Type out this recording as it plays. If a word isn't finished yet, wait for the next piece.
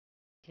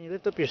Can you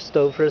lift up your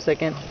stove for a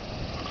second?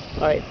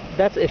 Alright,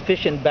 that's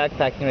efficient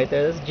backpacking right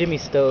there. That's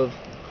Jimmy's stove.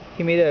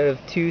 He made it out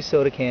of 2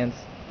 soda cans.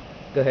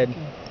 Go ahead.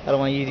 I don't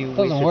want you to waste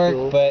your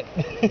fuel. Doesn't work,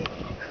 but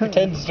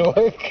pretends to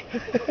work.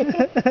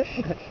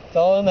 It's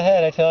all in the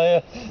head, I tell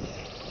you.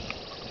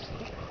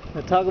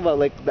 Now talk about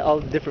like all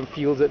the different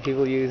fuels that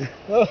people use.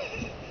 We're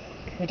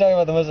talking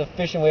about the most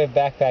efficient way of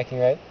backpacking,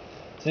 right?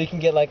 So you can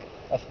get like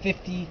a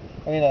 $500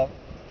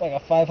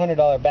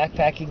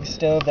 backpacking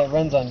stove that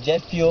runs on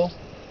jet fuel,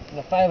 and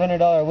a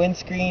 $500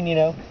 windscreen, you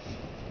know,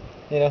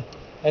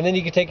 and then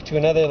you can take it to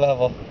another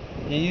level.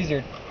 You use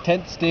your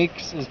tent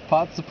stakes as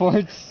pot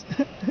supports.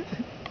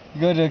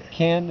 You go to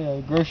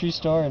a grocery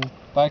store and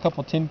buy a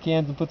couple tin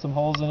cans and put some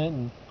holes in it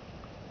and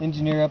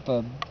engineer up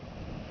a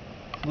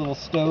little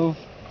stove.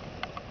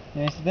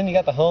 You know, so then you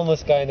got the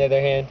homeless guy on the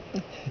other hand.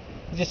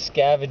 He's just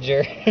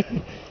scavenger.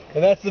 And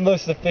that's the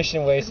most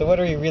efficient way. So what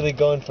are we really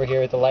going for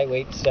here with the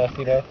lightweight stuff,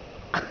 you know?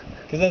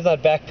 Because that's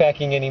not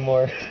backpacking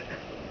anymore.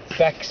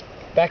 It's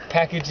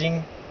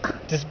backpackaging,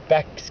 just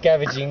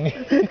back-scavenging.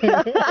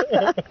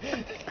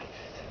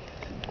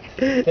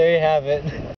 There you have it.